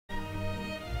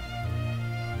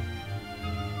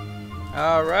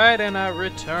Alright, and I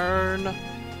return.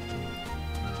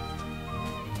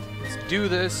 Let's do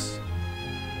this.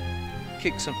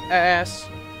 Kick some ass.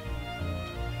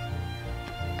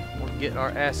 We'll get our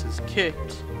asses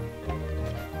kicked.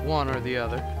 One or the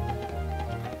other.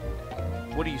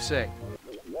 What do you say?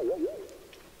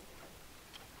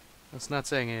 That's not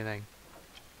saying anything.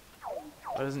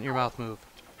 Why doesn't your mouth move?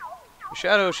 The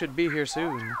shadow should be here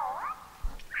soon.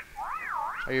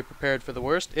 Are you prepared for the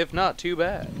worst? If not, too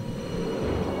bad.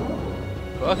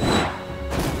 Fuck.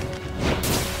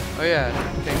 Oh yeah,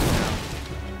 things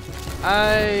now.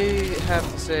 I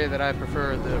have to say that I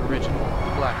prefer the original,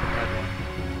 the black and red one.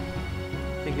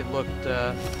 I think it looked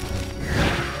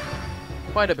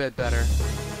quite a bit better.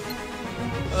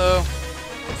 Of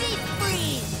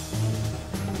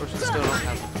course, we still don't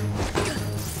have.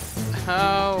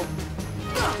 How?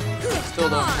 Still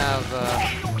don't have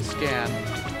scan.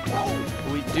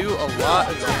 We do a lot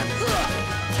of damage,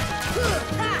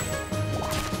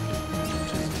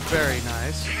 which is very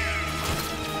nice.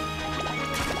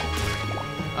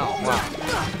 Oh wow!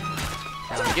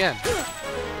 Down again.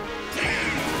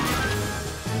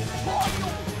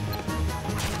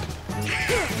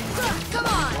 Come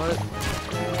on. What is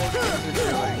it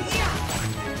doing?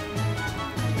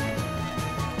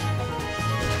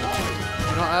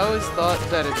 You know, I always thought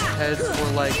that its heads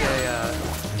were like a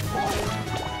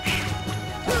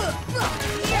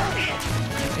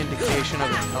indication of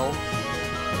its health.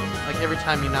 Like every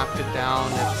time you knocked it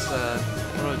down, it's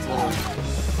one of its little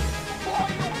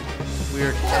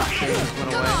weird head things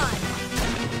went away.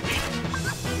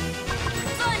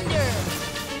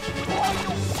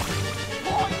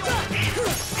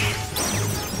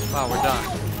 Wow, we're done.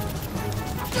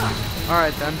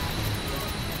 Alright then.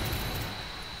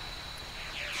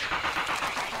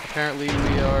 Apparently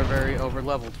we are very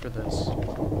over-leveled for this.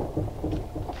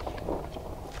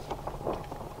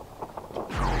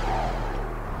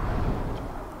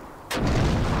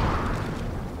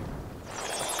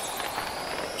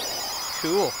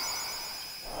 Cool.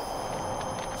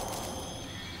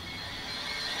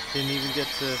 Didn't even get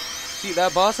to... See,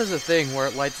 that boss has a thing where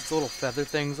it lights its little feather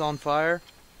things on fire,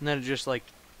 and then it just, like,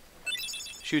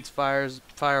 shoots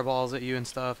fireballs at you and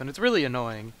stuff, and it's really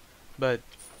annoying. But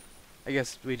I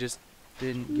guess we just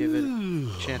didn't give it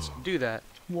a chance to do that.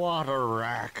 What a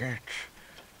racket.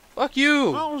 Fuck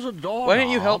you! How's a doorknob Why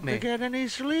didn't you help me? to get any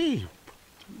sleep?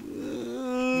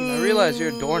 I realize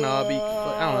you're a doorknob. You could,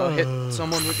 I don't know, hit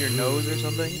someone with your nose or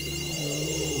something.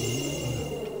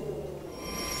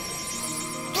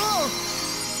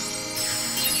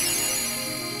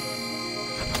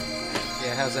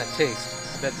 Yeah, how's that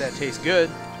taste? I bet that tastes good.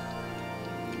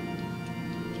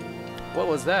 What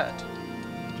was that?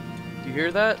 Do you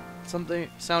hear that? Something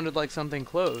sounded like something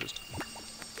closed.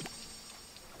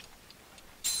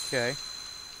 Okay.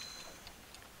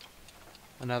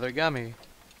 Another gummy.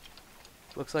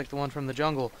 Looks like the one from the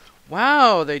jungle.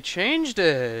 Wow, they changed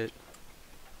it.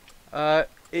 It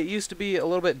used to be a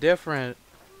little bit different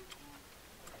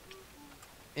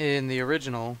in the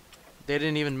original. They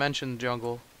didn't even mention the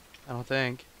jungle, I don't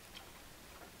think.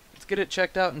 Let's get it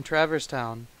checked out in Traverse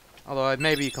Town. Although I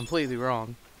may be completely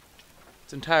wrong.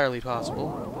 It's entirely possible.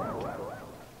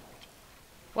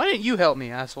 Why didn't you help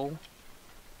me, asshole?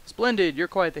 Splendid, you're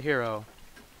quite the hero.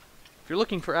 If you're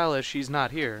looking for Alice, she's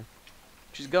not here.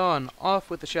 She's gone off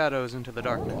with the shadows into the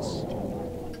darkness.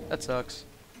 That sucks.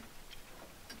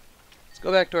 Let's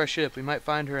go back to our ship. We might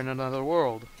find her in another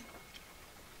world.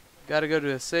 Gotta go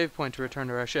to a save point to return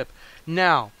to our ship.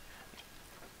 Now,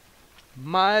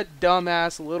 my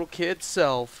dumbass little kid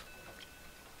self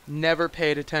never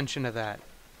paid attention to that.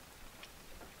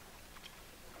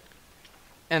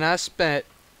 And I spent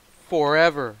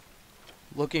forever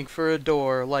looking for a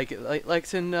door like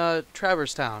it's in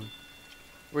Traverse Town,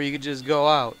 where you could just go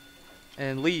out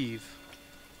and leave.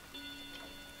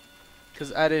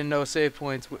 Because I didn't know save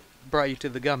points brought you to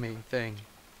the gummy thing.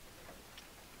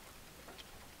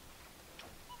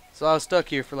 So I was stuck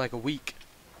here for like a week,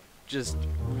 just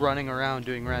running around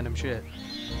doing random shit.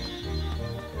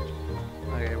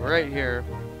 Okay, we're right here.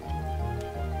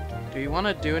 Do you want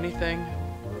to do anything?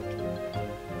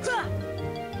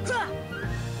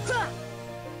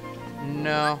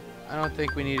 No, I don't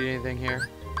think we need anything here.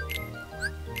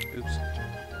 Oops.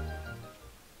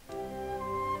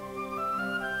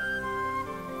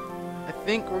 I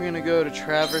think we're gonna go to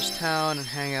Traverse Town and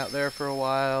hang out there for a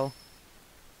while.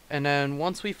 And then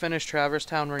once we finish Traverse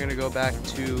Town, we're gonna go back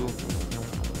to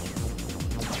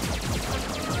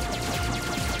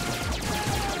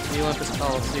the Olympus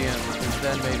Coliseum, because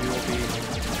then maybe we'll be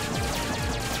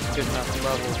good enough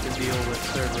level to deal with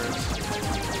servers.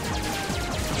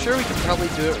 I'm sure we could probably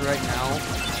do it right now,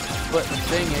 But the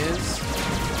thing is,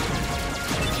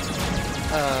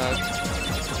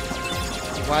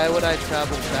 why would I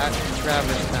travel back to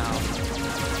Traverse Town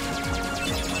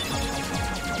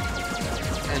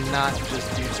and not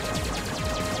just do stuff?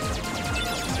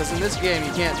 Because in this game,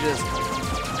 you can't just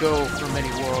go from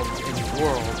any world to any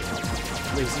world,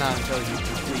 at least not until you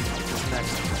complete this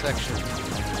next section.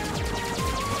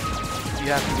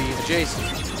 You have to be adjacent,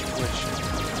 which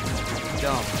is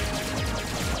dumb.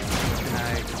 And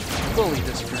I fully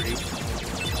disagree,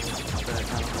 but I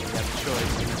don't really have a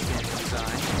choice in this game's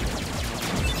design.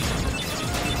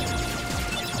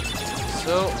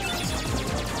 So,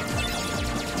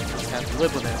 just have to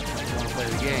live with it if you want to play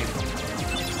the game.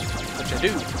 Which I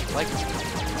do. I like it.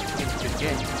 It's a good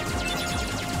game.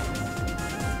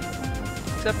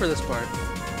 Except for this part.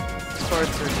 These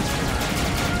parts are just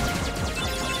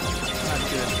not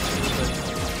good. But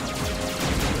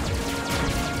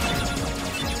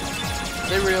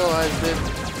they realized it.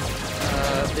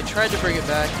 They tried to bring it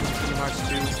back in Kingdom Hearts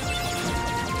 2,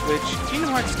 which Kingdom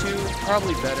Hearts 2 is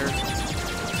probably better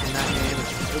in that game.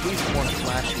 It's at least more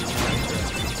flashy, more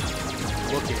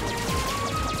looking.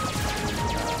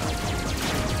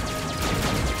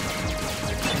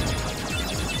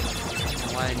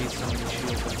 Why I need some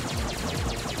shield.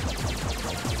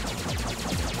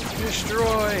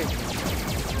 Destroy!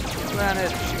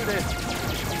 Planet, shoot it!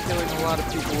 Should be killing a lot of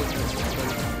people with this, but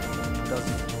it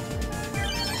doesn't.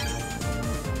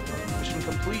 Mission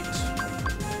complete.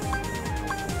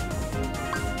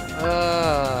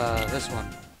 This one.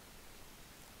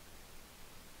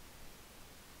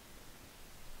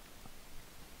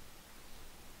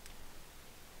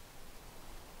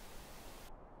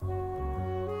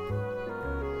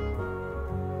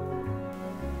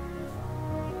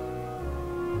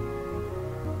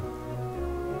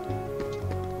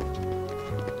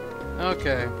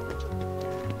 Okay.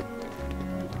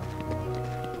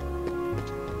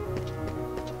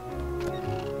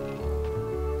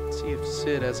 Let's see if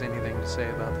Sid has anything to say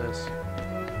about this.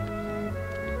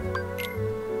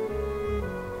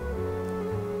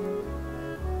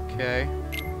 Okay.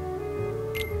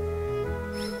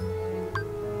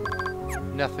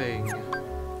 Nothing.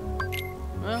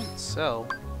 Well, sell.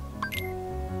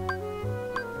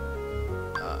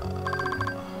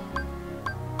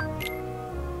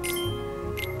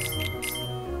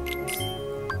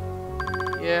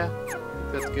 Yeah,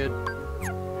 that's good.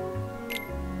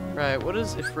 Right, what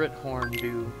does Ifrit Horn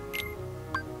do?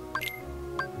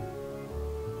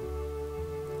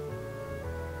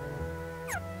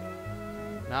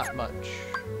 Not much.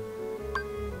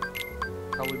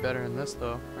 Probably better than this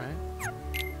though, right?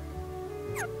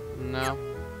 No.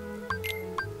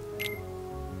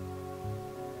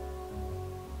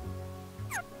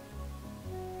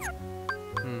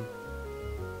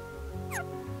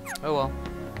 Oh well.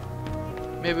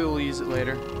 Maybe we'll use it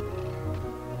later.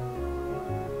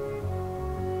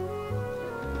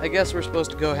 I guess we're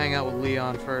supposed to go hang out with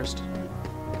Leon first.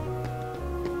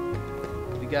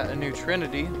 We got a new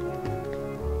Trinity.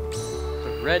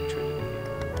 The Red Trinity.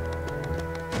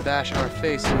 Bash our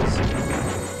faces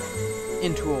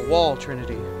into a wall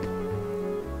Trinity.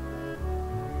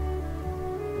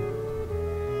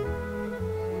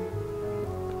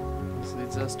 This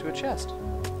leads us to a chest.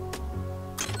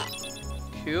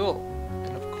 Cool.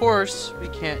 And of course, we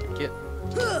can't get...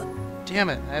 Damn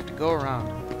it, I have to go around.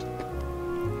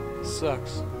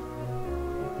 Sucks.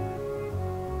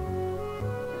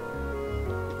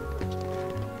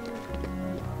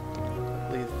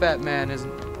 Luckily, the fat man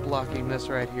isn't blocking this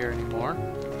right here anymore.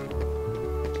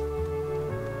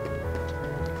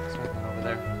 There's nothing over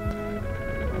there.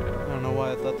 I don't know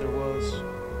why I thought there was.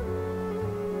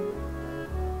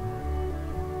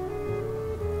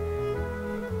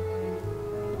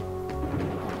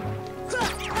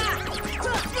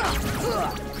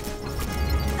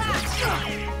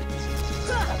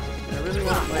 I really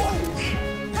want to fight these.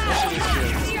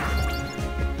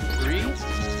 Three?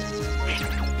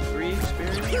 3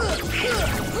 experience?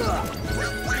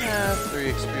 Yeah, 3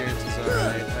 experience is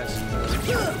alright, I suppose.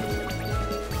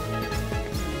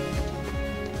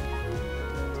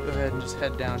 Let's go ahead and just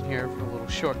head down here for a little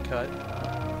shortcut.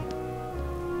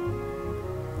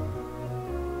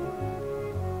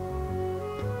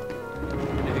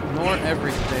 And ignore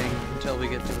everything until we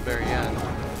get to the very end.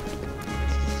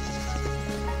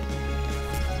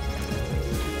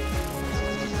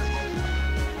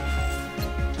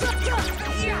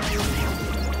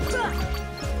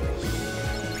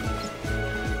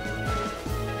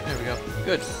 There we go.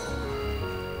 Good.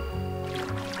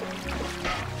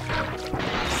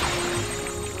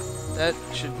 That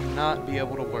should not be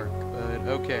able to work, but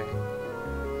okay.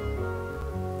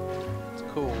 It's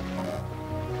cool.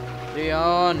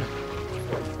 Leon!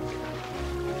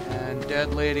 And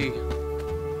dead lady.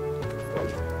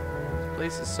 This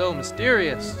place is so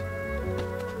mysterious.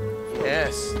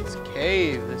 Yes, this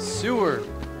cave, this sewer.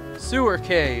 Sewer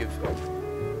cave.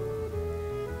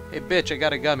 Hey bitch, I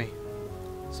got a gummy.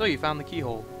 So you found the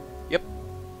keyhole. Yep.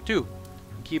 2.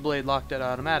 The keyblade locked it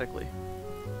automatically.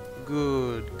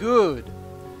 Good, good.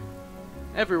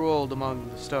 Every world among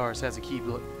the stars has a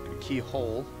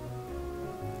keyhole.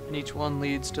 And each one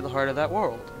leads to the heart of that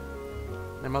world.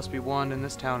 There must be one in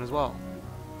this town as well.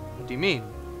 What do you mean?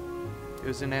 It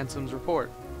was in Ansem's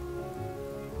report.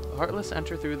 The Heartless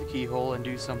enter through the keyhole and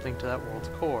do something to that world's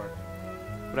core.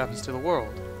 What happens to the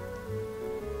world?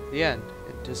 The end.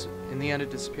 In the end, it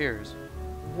disappears.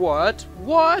 What?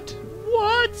 What?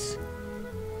 What?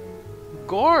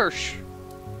 Gosh!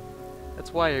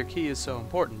 That's why your key is so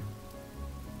important.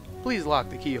 Please lock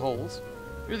the keyholes.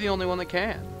 You're the only one that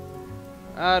can.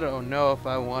 I don't know if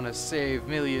I want to save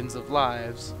millions of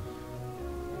lives.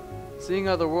 Seeing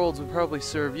other worlds would probably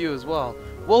serve you as well.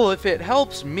 Well, if it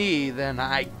helps me, then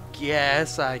I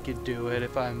guess I could do it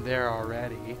if I'm there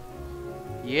already.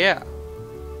 Yeah.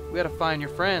 We gotta find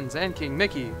your friends and King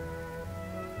Mickey.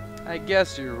 I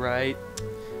guess you're right.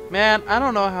 Man, I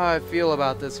don't know how I feel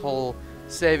about this whole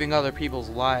saving other people's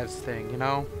lives thing, you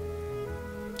know?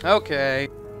 Okay.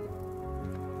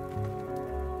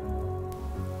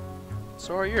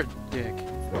 Sorry, you're a dick.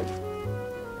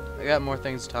 I got more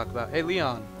things to talk about. Hey,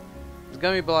 Leon. This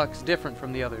gummy block's different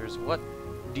from the others. What?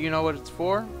 Do you know what it's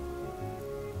for? ...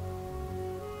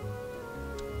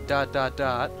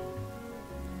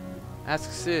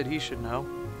 Ask Sid, he should know.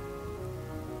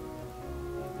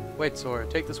 Wait, Sora,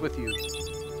 take this with you.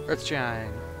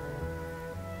 Earthshine.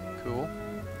 Cool.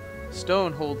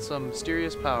 Stone holds some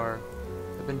mysterious power.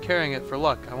 I've been carrying it for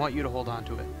luck. I want you to hold on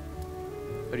to it.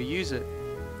 How to use it?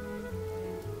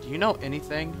 Do you know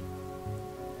anything?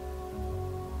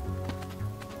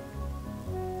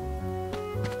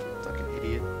 Fucking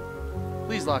idiot.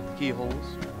 Please lock the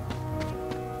keyholes.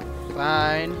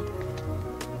 Fine.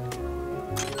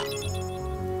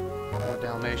 No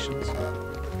Dalmatians.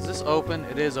 Is this open?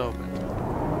 It is open.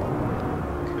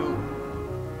 Cool.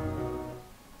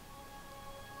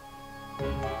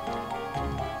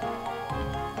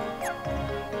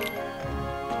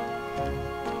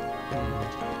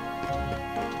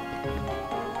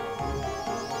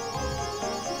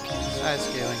 Side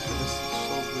scaling for this is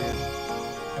so weird.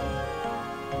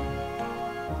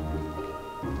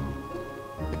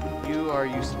 You are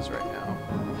useless right now.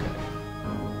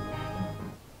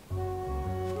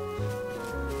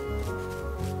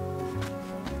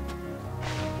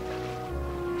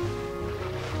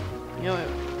 You know, it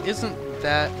isn't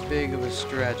that big of a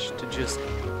stretch to just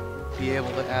be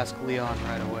able to ask Leon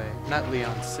right away. Not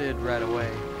Leon, Sid right away.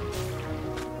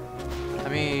 I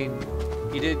mean,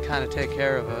 he did kind of take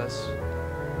care of us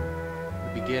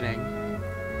at the beginning.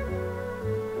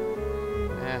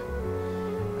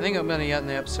 I think I'm going to end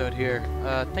the episode here.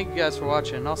 Thank you guys for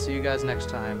watching, and I'll see you guys next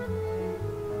time.